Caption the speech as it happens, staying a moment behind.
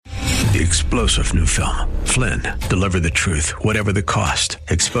The explosive new film, Flynn, Deliver the Truth, Whatever the Cost,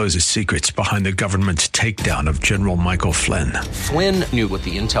 exposes secrets behind the government's takedown of General Michael Flynn. Flynn knew what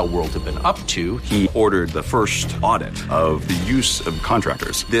the intel world had been up to. He ordered the first audit of the use of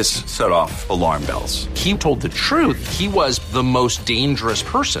contractors. This set off alarm bells. He told the truth. He was the most dangerous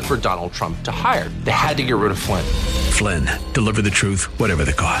person for Donald Trump to hire. They had to get rid of Flynn. Flynn, Deliver the Truth, Whatever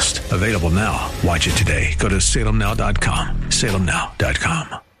the Cost. Available now. Watch it today. Go to salemnow.com.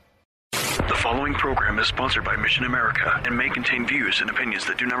 salemnow.com. The following program is sponsored by Mission America and may contain views and opinions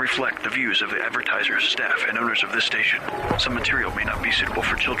that do not reflect the views of the advertisers, staff, and owners of this station. Some material may not be suitable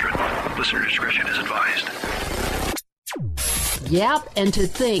for children. Listener discretion is advised. Yep, and to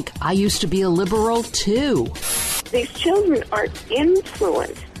think, I used to be a liberal too. These children are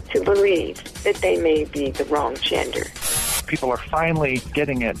influenced to believe that they may be the wrong gender. People are finally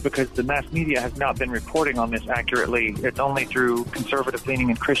getting it because the mass media has not been reporting on this accurately. It's only through conservative-leaning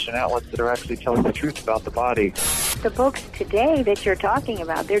and Christian outlets that are actually telling the truth about the body. The books today that you're talking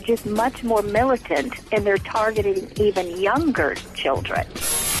about, they're just much more militant, and they're targeting even younger children.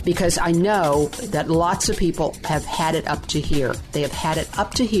 Because I know that lots of people have had it up to here. They have had it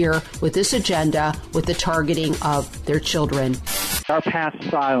up to here with this agenda, with the targeting of their children. Our past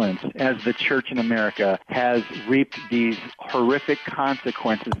silence as the church in America has reaped these horrific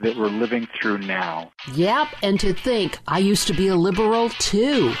consequences that we're living through now. Yep, and to think, I used to be a liberal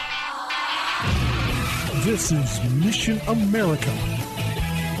too. This is Mission America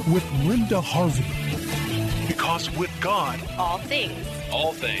with Linda Harvey. Because with God, all things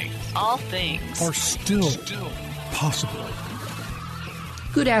are still possible.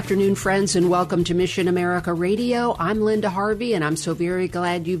 Good afternoon, friends, and welcome to Mission America Radio. I'm Linda Harvey, and I'm so very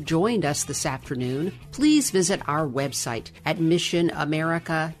glad you've joined us this afternoon. Please visit our website at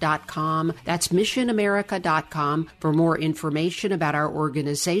missionamerica.com. That's missionamerica.com for more information about our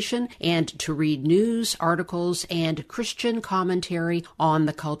organization and to read news, articles, and Christian commentary on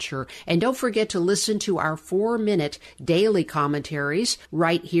the culture. And don't forget to listen to our 4-minute daily commentaries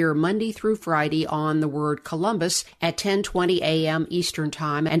right here Monday through Friday on the word Columbus at 10:20 a.m. Eastern Time.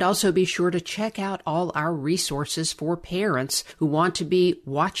 And also be sure to check out all our resources for parents who want to be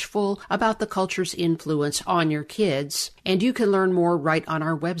watchful about the culture's influence on your kids. And you can learn more right on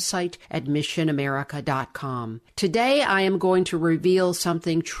our website at missionamerica.com. Today I am going to reveal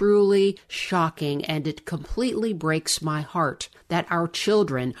something truly shocking, and it completely breaks my heart, that our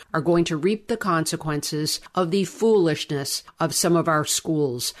children are going to reap the consequences of the foolishness of some of our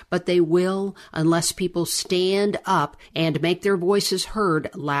schools. But they will unless people stand up and make their voices heard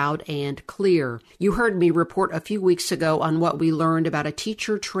loud and clear. You heard me report a few weeks ago on what we learned about a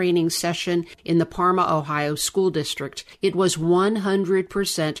teacher training session in the Parma, Ohio school district. It was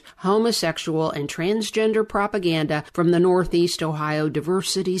 100% homosexual and transgender propaganda from the Northeast Ohio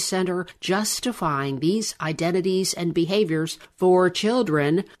Diversity Center, justifying these identities and behaviors for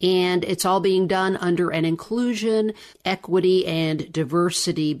children, and it's all being done under an inclusion, equity, and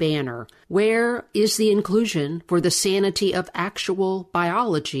diversity banner. Where is the inclusion for the sanity of actual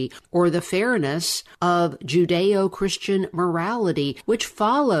biology or the fairness of Judeo-Christian morality, which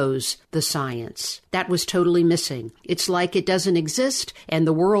follows the science? That was totally missing. It's like it doesn't exist, and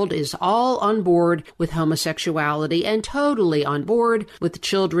the world is all on board with homosexuality and totally on board with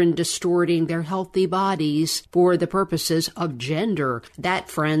children distorting their healthy bodies for the purposes of gender. That,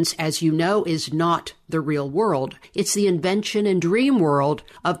 friends, as you know, is not the real world. It's the invention and dream world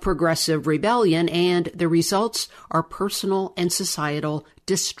of progressive rebellion, and the results are personal and societal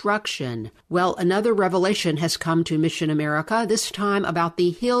destruction. Well, another revelation has come to Mission America, this time about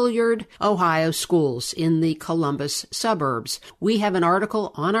the Hilliard, Ohio schools in the Columbus suburbs. We have an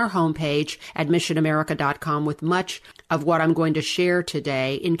article on our homepage at missionamerica.com with much of what I'm going to share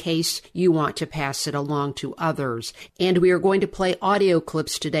today in case you want to pass it along to others. And we are going to play audio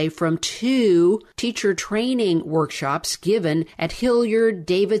clips today from 2 teacher training workshops given at Hilliard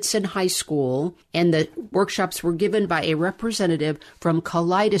Davidson High School, and the workshops were given by a representative from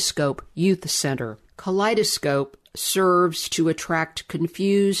Kaleidoscope Youth Center. Kaleidoscope serves to attract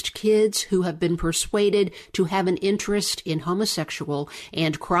confused kids who have been persuaded to have an interest in homosexual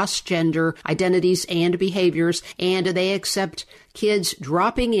and cross-gender identities and behaviors, and they accept kids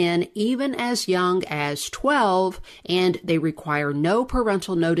dropping in even as young as 12, and they require no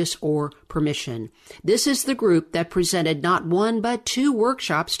parental notice or permission. This is the group that presented not one but 2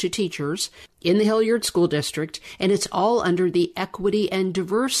 workshops to teachers in the Hilliard School District, and it's all under the equity and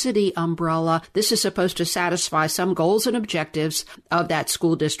diversity umbrella. This is supposed to satisfy some goals and objectives of that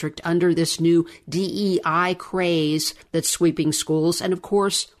school district under this new DEI craze that's sweeping schools. And of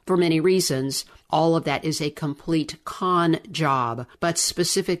course, for many reasons, all of that is a complete con job. But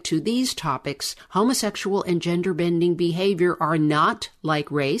specific to these topics, homosexual and gender-bending behavior are not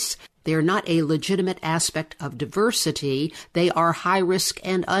like race. They are not a legitimate aspect of diversity. They are high risk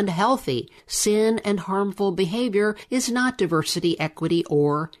and unhealthy. Sin and harmful behavior is not diversity, equity,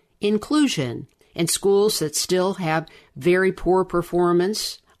 or inclusion. And schools that still have very poor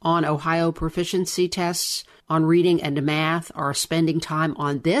performance on Ohio proficiency tests, on reading and math, are spending time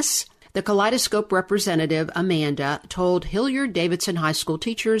on this. The Kaleidoscope representative, Amanda, told Hilliard-Davidson High School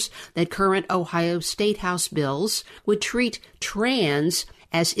teachers that current Ohio State House bills would treat trans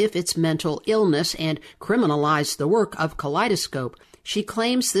as if it's mental illness and criminalize the work of Kaleidoscope. She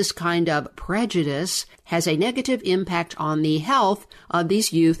claims this kind of prejudice has a negative impact on the health of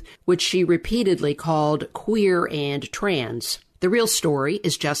these youth, which she repeatedly called queer and trans. The real story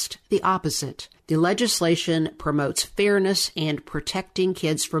is just the opposite. The legislation promotes fairness and protecting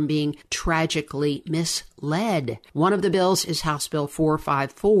kids from being tragically misled. One of the bills is House Bill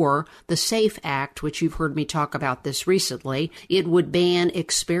 454, the SAFE Act, which you've heard me talk about this recently. It would ban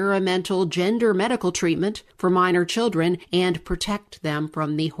experimental gender medical treatment for minor children and protect them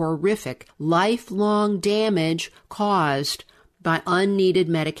from the horrific lifelong damage caused by unneeded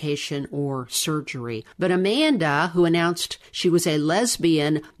medication or surgery. But Amanda, who announced she was a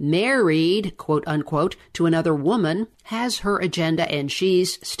lesbian married, quote unquote, to another woman, has her agenda and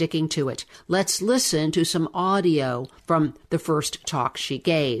she's sticking to it. Let's listen to some audio from the first talk she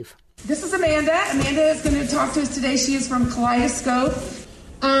gave. This is Amanda. Amanda is going to talk to us today. She is from Kaleidoscope.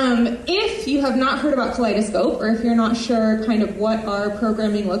 If you have not heard about Kaleidoscope, or if you're not sure kind of what our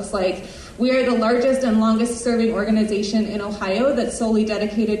programming looks like, we are the largest and longest serving organization in Ohio that's solely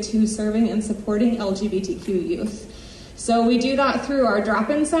dedicated to serving and supporting LGBTQ youth. So we do that through our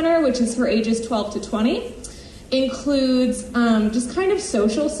drop-in center, which is for ages 12 to 20. Includes just kind of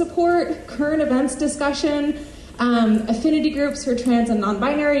social support, current events discussion, affinity groups for trans and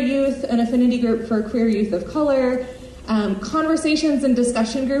non-binary youth, an affinity group for queer youth of color, conversations and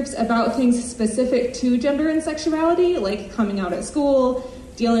discussion groups about things specific to gender and sexuality, like coming out at school,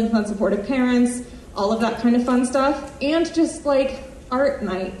 dealing with unsupportive parents, all of that kind of fun stuff, and just like art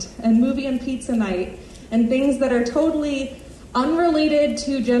night and movie and pizza night and things that are totally unrelated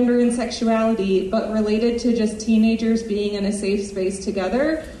to gender and sexuality, but related to just teenagers being in a safe space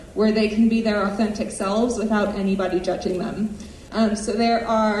together where they can be their authentic selves without anybody judging them. So there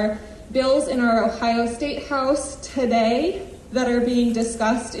are bills in our Ohio State House today that are being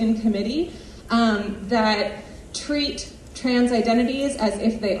discussed in committee that treat trans identities as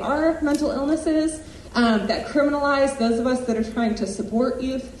if they are mental illnesses, that criminalize those of us that are trying to support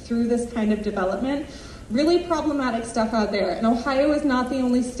youth through this kind of development. Really problematic stuff out there. And Ohio is not the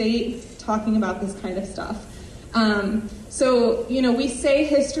only state talking about this kind of stuff. So, we say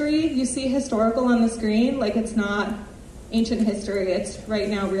history, you see historical on the screen, like it's not ancient history, it's right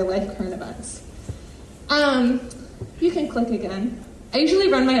now real life current events. You can click again. I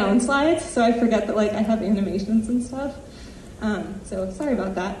usually run my own slides, so I forget that I have animations and stuff. So sorry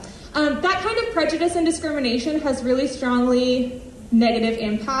about that. That kind of prejudice and discrimination has really strongly negative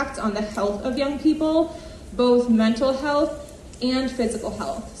impacts on the health of young people, both mental health and physical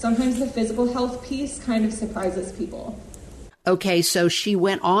health. Sometimes the physical health piece kind of surprises people. Okay, so she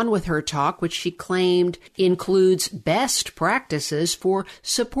went on with her talk, which she claimed includes best practices for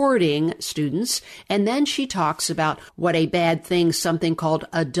supporting students. And then she talks about what a bad thing something called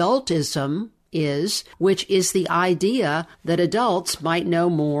adultism is, which is the idea that adults might know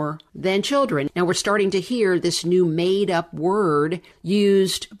more than children. Now we're starting to hear this new made-up word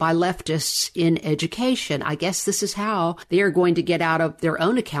used by leftists in education. I guess this is how they are going to get out of their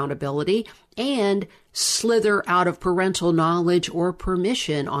own accountability and slither out of parental knowledge or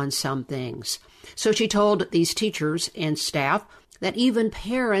permission on some things. So she told these teachers and staff that even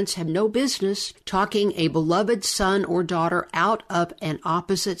parents have no business talking a beloved son or daughter out of an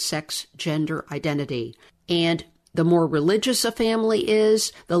opposite sex gender identity. And the more religious a family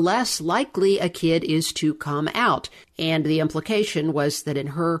is, the less likely a kid is to come out. And the implication was that in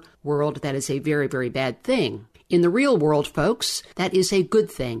her world, that is a very, very bad thing. In the real world, folks, that is a good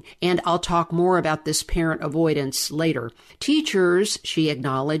thing, and I'll talk more about this parent avoidance later. Teachers, she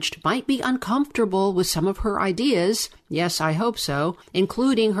acknowledged, might be uncomfortable with some of her ideas, yes, I hope so,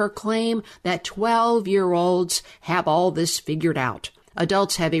 including her claim that 12-year-olds have all this figured out.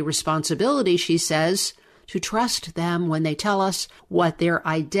 Adults have a responsibility, she says, to trust them when they tell us what their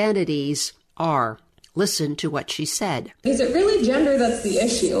identities are. Listen to what she said. Is it really gender that's the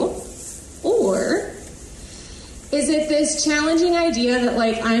issue? Or is it this challenging idea that,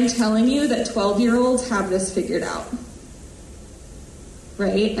 like, I'm telling you that 12-year-olds have this figured out?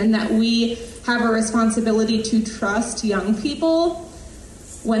 Right? And that we have a responsibility to trust young people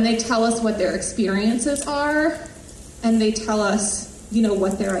when they tell us what their experiences are and they tell us,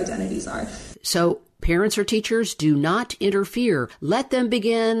 what their identities are. So parents or teachers, do not interfere. Let them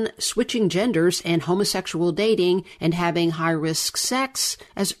begin switching genders and homosexual dating and having high-risk sex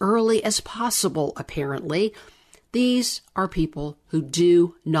as early as possible, apparently. These are people who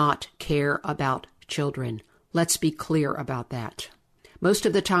do not care about children. Let's be clear about that. Most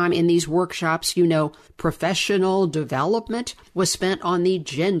of the time in these workshops, professional development was spent on the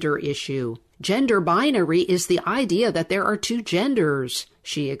gender issue. Gender binary is the idea that there are two genders,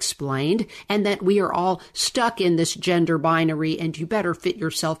 she explained, and that we are all stuck in this gender binary and you better fit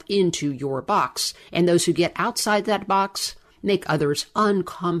yourself into your box. And those who get outside that box make others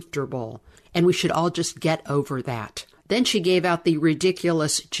uncomfortable. And we should all just get over that. Then she gave out the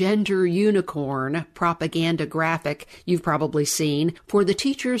ridiculous gender unicorn propaganda graphic you've probably seen for the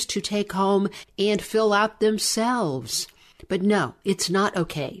teachers to take home and fill out themselves. But no, it's not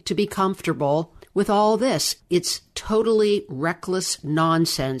okay to be comfortable with all this. It's totally reckless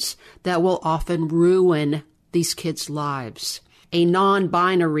nonsense that will often ruin these kids' lives. A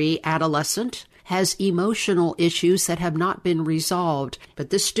non-binary adolescent has emotional issues that have not been resolved, but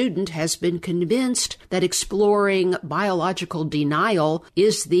this student has been convinced that exploring biological denial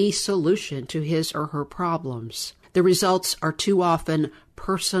is the solution to his or her problems. The results are too often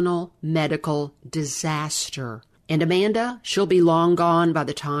personal medical disaster. And Amanda, she'll be long gone by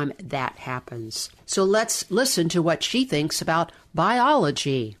the time that happens. So let's listen to what she thinks about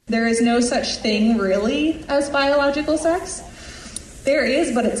biology. There is no such thing really as biological sex. There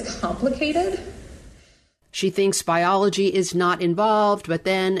is, but it's complicated. She thinks biology is not involved, but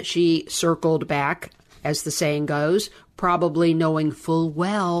then she circled back, as the saying goes, probably knowing full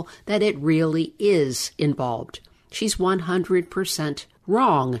well that it really is involved. She's 100%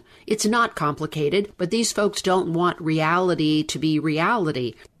 wrong. It's not complicated, but these folks don't want reality to be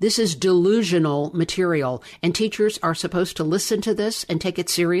reality. This is delusional material, and teachers are supposed to listen to this and take it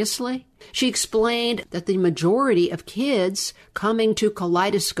seriously. She explained that the majority of kids coming to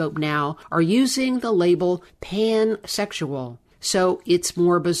Kaleidoscope now are using the label pansexual. So it's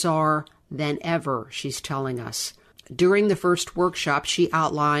more bizarre than ever, she's telling us. During the first workshop, she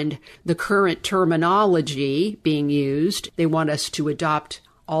outlined the current terminology being used. They want us to adopt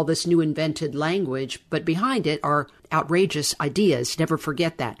all this new invented language, but behind it are outrageous ideas. Never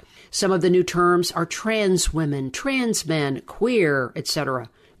forget that. Some of the new terms are trans women, trans men, queer, etc.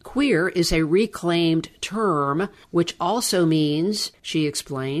 Queer is a reclaimed term, which also means, she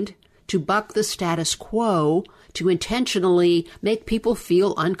explained, to buck the status quo, to intentionally make people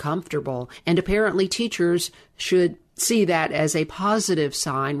feel uncomfortable. And apparently teachers should see that as a positive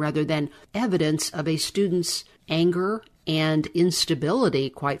sign rather than evidence of a student's anger and instability,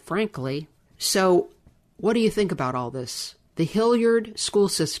 quite frankly. So what do you think about all this? The Hilliard school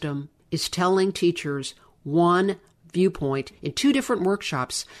system is telling teachers one viewpoint in two different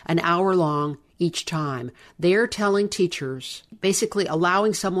workshops, an hour long each time. They're telling teachers, basically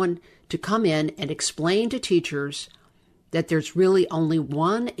allowing someone to come in and explain to teachers that there's really only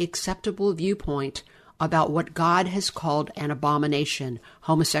one acceptable viewpoint about what God has called an abomination,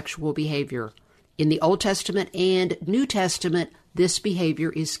 homosexual behavior. In the Old Testament and New Testament, this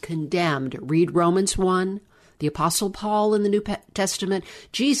behavior is condemned. Read Romans 1, the Apostle Paul in the New Testament,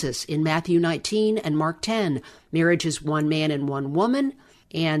 Jesus in Matthew 19 and Mark 10. Marriage is one man and one woman,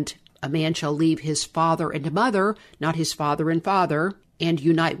 and a man shall leave his father and mother, not his father and father, and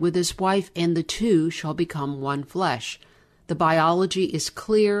unite with his wife, and the two shall become one flesh. The biology is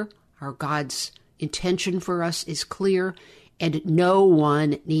clear. Our God's intention for us is clear, and no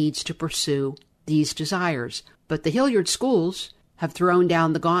one needs to pursue these desires. But the Hilliard schools have thrown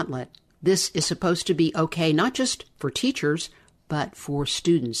down the gauntlet. This is supposed to be okay, not just for teachers, but for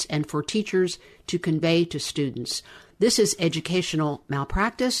students, and for teachers to convey to students. This is educational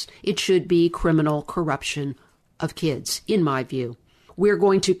malpractice. It should be criminal corruption of kids, in my view. We're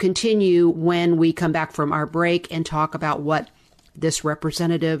going to continue when we come back from our break and talk about what this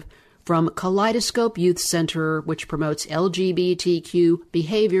representative from Kaleidoscope Youth Center, which promotes LGBTQ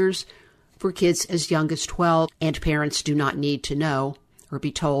behaviors for kids as young as 12, and parents do not need to know. or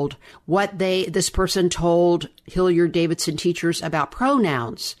be told what this person told Hilliard Davidson teachers about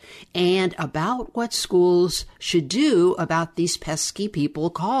pronouns and about what schools should do about these pesky people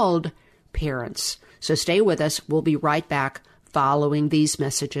called parents. So stay with us. We'll be right back following these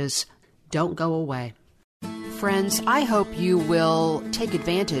messages. Don't go away. Friends, I hope you will take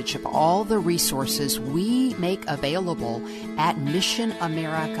advantage of all the resources we make available at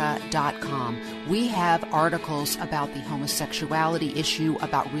missionamerica.com. We have articles about the homosexuality issue,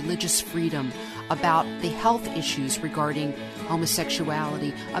 about religious freedom, about the health issues regarding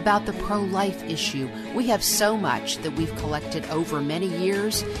homosexuality, about the pro-life issue. We have so much that we've collected over many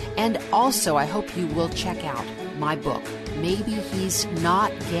years. And also, I hope you will check out my book, Maybe He's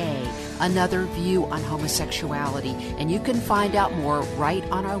Not Gay, Another View on Homosexuality. And you can find out more right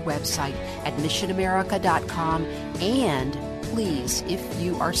on our website at missionamerica.com. And please, if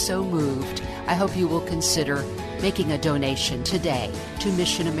you are so moved, I hope you will consider making a donation today to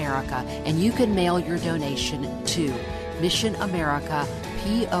Mission America. And you can mail your donation to Mission America,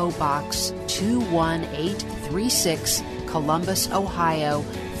 P.O. Box 21836, Columbus, Ohio,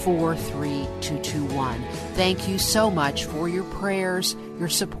 43221. Thank you so much for your prayers, your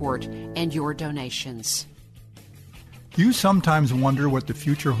support, and your donations. Do you sometimes wonder what the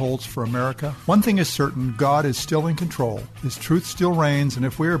future holds for America? One thing is certain, God is still in control. His truth still reigns, and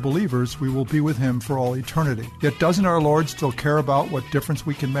if we are believers, we will be with Him for all eternity. Yet doesn't our Lord still care about what difference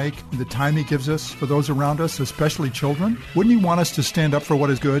we can make in the time He gives us for those around us, especially children? Wouldn't He want us to stand up for what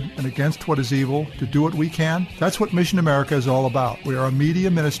is good and against what is evil, to do what we can? That's what Mission America is all about. We are a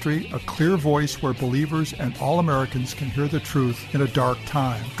media ministry, a clear voice where believers and all Americans can hear the truth in a dark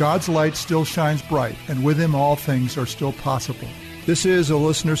time. God's light still shines bright, and with Him all things are still possible. This is a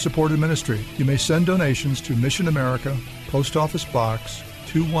listener-supported ministry. You may send donations to Mission America, Post Office Box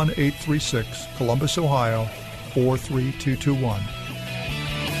 21836, Columbus, Ohio 43221.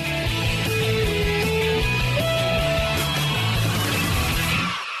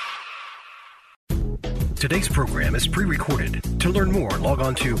 Today's program is pre-recorded. To learn more, log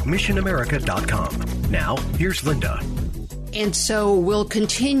on to missionamerica.com. Now, here's Linda. And so we'll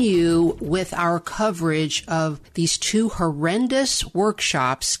continue with our coverage of these two horrendous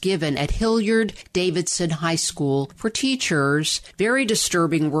workshops given at Hilliard Davidson High School for teachers. Very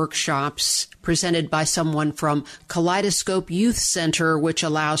disturbing workshops presented by someone from Kaleidoscope Youth Center, which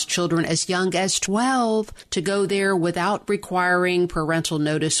allows children as young as 12 to go there without requiring parental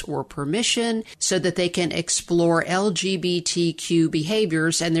notice or permission so that they can explore LGBTQ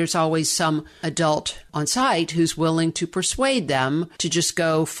behaviors. And there's always some adult on site who's willing to persuade them to just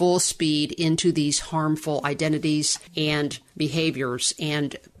go full speed into these harmful identities and behaviors.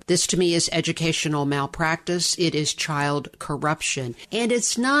 And this, to me, is educational malpractice. It is child corruption. And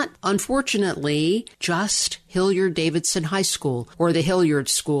it's not, unfortunately, just Hilliard Davidson High School or the Hilliard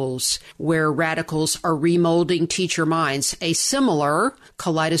schools where radicals are remolding teacher minds. A similar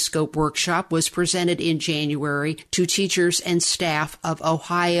Kaleidoscope workshop was presented in January to teachers and staff of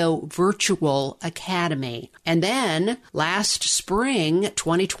Ohio Virtual Academy. And then last spring,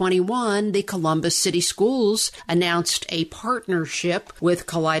 2021, the Columbus City Schools announced a partnership with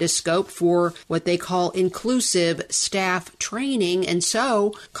Kaleidoscope for what they call inclusive staff training. And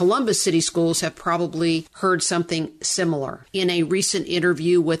so Columbus City Schools have probably heard something similar. In a recent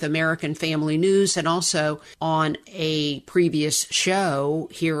interview with American Family News and also on a previous show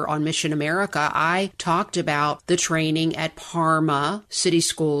here on Mission America, I talked about the training at Parma City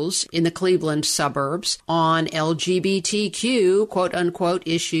Schools in the Cleveland suburbs on LGBTQ, quote-unquote,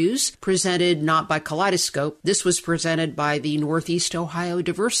 issues presented not by Kaleidoscope. This was presented by the Northeast Ohio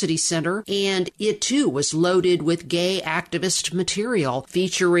Diversity Center, and it too was loaded with gay activist material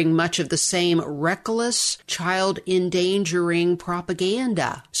featuring much of the same reckless, child-endangering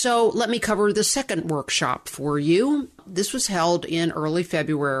propaganda. So let me cover the second workshop for you. This was held in early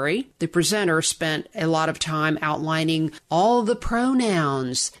February. The presenter spent a lot of time outlining all the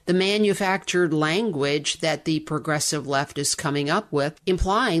pronouns, the manufactured language that the progressive left is coming up with,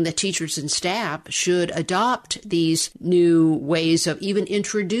 implying that teachers and staff should adopt these new ways of even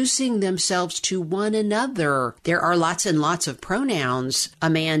introducing themselves to one another. There are lots and lots of pronouns,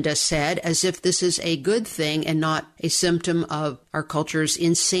 Amanda said, as if this is a good thing and not a symptom of our culture's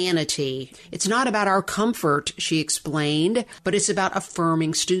insanity. It's not about our comfort, she explained, but it's about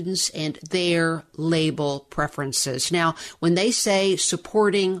affirming students and their label preferences. Now, when they say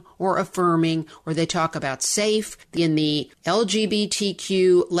supporting or affirming, or they talk about safe in the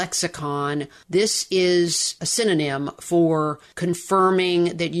LGBTQ lexicon, this is a synonym for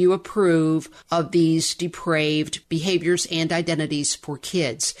confirming that you approve of these depraved behaviors and identities for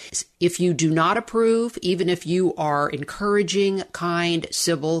kids. If you do not approve, even if you are encouraging, kind,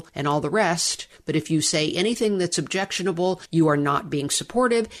 civil, and all the rest, but if you say anything that's objectionable, you are not being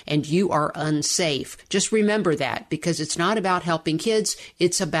supportive and you are unsafe. Just remember that, because it's not about helping kids.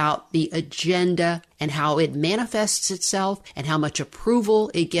 It's about the agenda and how it manifests itself and how much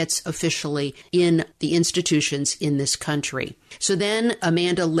approval it gets officially in the institutions in this country. So then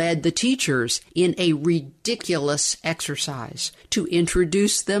Amanda led the teachers in a ridiculous exercise to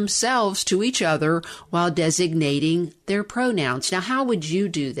introduce themselves to each other while designating their pronouns. Now, how would you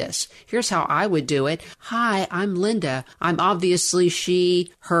do this? Here's how I would do it. Hi, I'm Linda. I'm obviously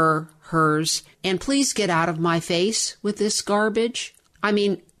she, her, hers. And please get out of my face with this garbage. I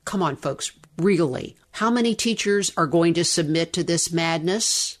mean, come on, folks. Really, how many teachers are going to submit to this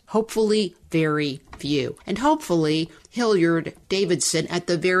madness? Hopefully, very few. And hopefully, Hilliard Davidson, at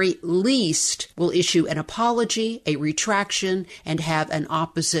the very least, will issue an apology, a retraction, and have an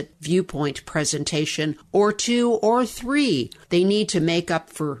opposite viewpoint presentation, or 2 or 3. They need to make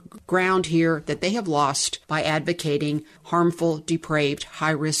up for ground here that they have lost by advocating harmful, depraved,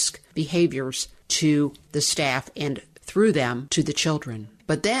 high-risk behaviors to the staff and through them to the children.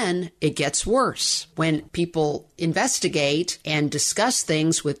 But then it gets worse. When people investigate and discuss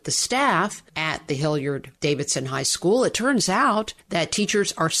things with the staff at the Hilliard Davidson High School, it turns out that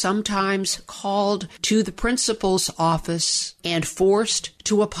teachers are sometimes called to the principal's office and forced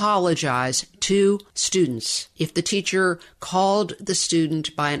to apologize to students if the teacher called the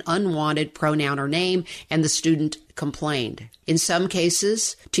student by an unwanted pronoun or name and the student complained. In some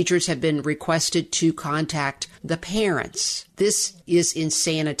cases, teachers have been requested to contact the parents. This is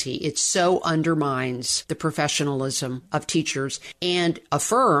insanity. It so undermines the professionalism of teachers and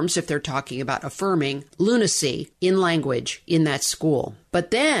affirms, if they're talking about affirming, lunacy in language in that school.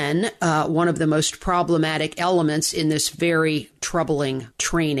 But then one of the most problematic elements in this very troubling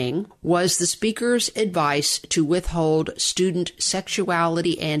training was the speaker's advice to withhold student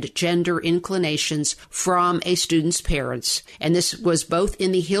sexuality and gender inclinations from a student's parents. And this was both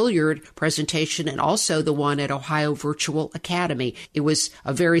in the Hilliard presentation and also the one at Ohio Virtual Academy. It was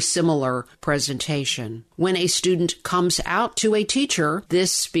a very similar presentation. When a student comes out to a teacher,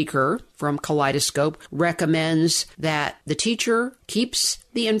 this speaker from Kaleidoscope recommends that the teacher keeps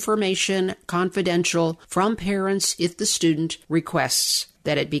the information confidential from parents if the student requests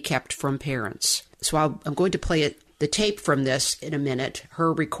that it be kept from parents. So I'm going to play the tape from this in a minute,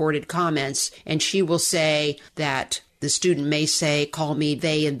 her recorded comments, and she will say that the student may say, call me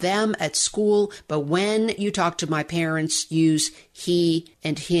they and them at school, but when you talk to my parents, use he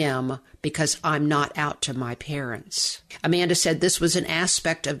and him because I'm not out to my parents. Amanda said this was an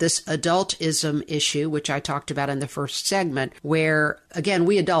aspect of this adultism issue, which I talked about in the first segment, where, again,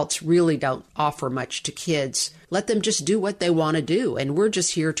 we adults really don't offer much to kids. Let them just do what they want to do. And we're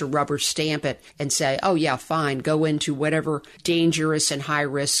just here to rubber stamp it and say, oh, yeah, fine, go into whatever dangerous and high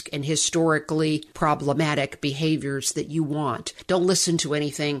risk and historically problematic behaviors that you want. Don't listen to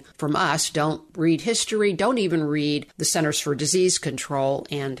anything from us. Don't read history. Don't even read the Centers for Disease Control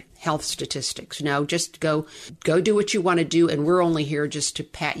and health statistics. No, just go do what you want to do, and we're only here just to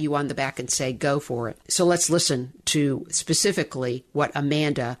pat you on the back and say, go for it. So let's listen to specifically what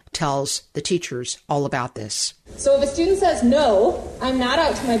Amanda tells the teachers all about this. So if a student says, no, I'm not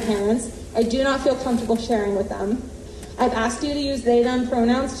out to my parents, I do not feel comfortable sharing with them. I've asked you to use they, them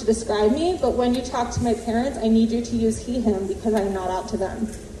pronouns to describe me, but when you talk to my parents, I need you to use he, him because I'm not out to them.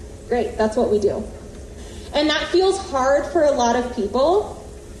 Great, that's what we do. And that feels hard for a lot of people,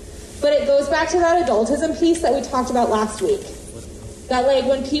 but it goes back to that adultism piece that we talked about last week. That, like,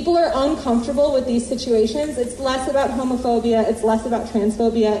 when people are uncomfortable with these situations, it's less about homophobia, it's less about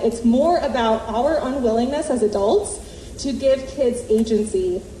transphobia, it's more about our unwillingness as adults to give kids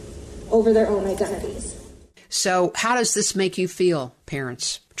agency over their own identities. So how does this make you feel,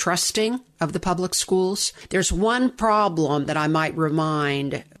 parents? Trusting of the public schools? There's one problem that I might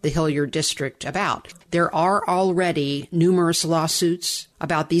remind the Hilliard District about. There are already numerous lawsuits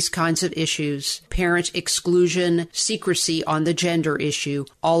about these kinds of issues, parent exclusion, secrecy on the gender issue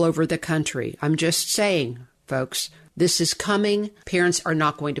all over the country. I'm just saying, folks, this is coming. Parents are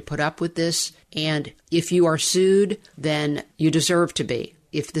not going to put up with this. And if you are sued, then you deserve to be.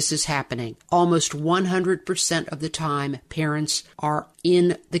 If this is happening, almost 100% of the time, parents are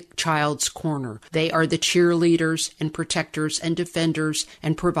in the child's corner. They are the cheerleaders and protectors and defenders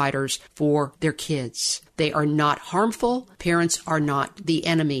and providers for their kids. They are not harmful. Parents are not the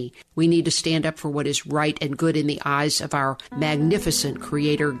enemy. We need to stand up for what is right and good in the eyes of our magnificent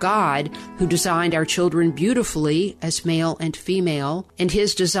Creator God, who designed our children beautifully as male and female. And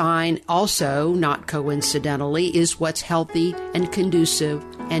His design also, not coincidentally, is what's healthy and conducive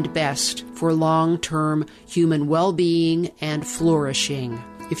and best for long-term human well-being and flourishing.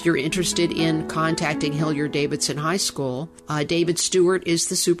 If you're interested in contacting Hilliard Davidson High School, David Stewart is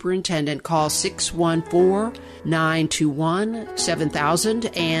the superintendent. Call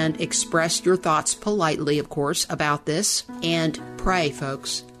 614-921-7000 and express your thoughts politely, of course, about this. And pray,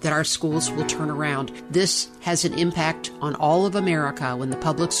 folks, that our schools will turn around. This has an impact on all of America when the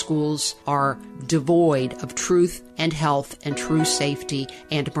public schools are devoid of truth and health and true safety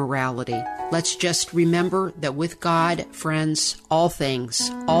and morality. Let's just remember that with God, friends, all things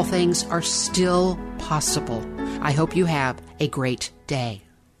are still possible. I hope you have a great day.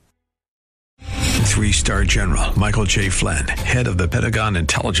 3-star General Michael J. Flynn, head of the Pentagon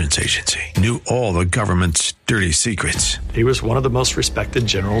Intelligence Agency, knew all the government's dirty secrets. He was one of the most respected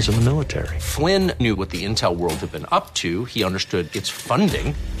generals in the military. Flynn knew what the intel world had been up to. He understood its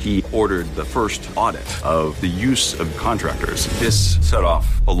funding. He ordered the first audit of the use of contractors. This set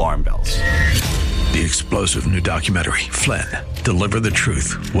off alarm bells. The explosive new documentary, Flynn, Deliver the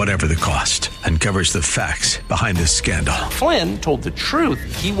Truth, Whatever the Cost, uncovers the facts behind this scandal. Flynn told the truth.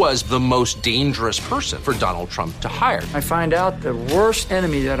 He was the most dangerous person for Donald Trump to hire. I find out the worst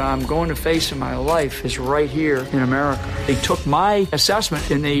enemy that I'm going to face in my life is right here in America. They took my assessment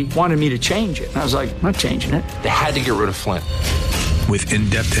and they wanted me to change it. And I was like, I'm not changing it. They had to get rid of Flynn. With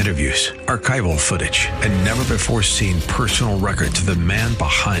in-depth interviews, archival footage, and never-before-seen personal records of the man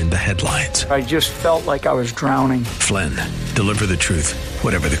behind the headlines. I just felt like I was drowning. Flynn, Deliver the Truth,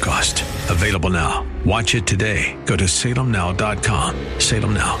 Whatever the Cost. Available now. Watch it today. Go to salemnow.com.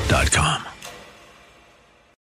 salemnow.com.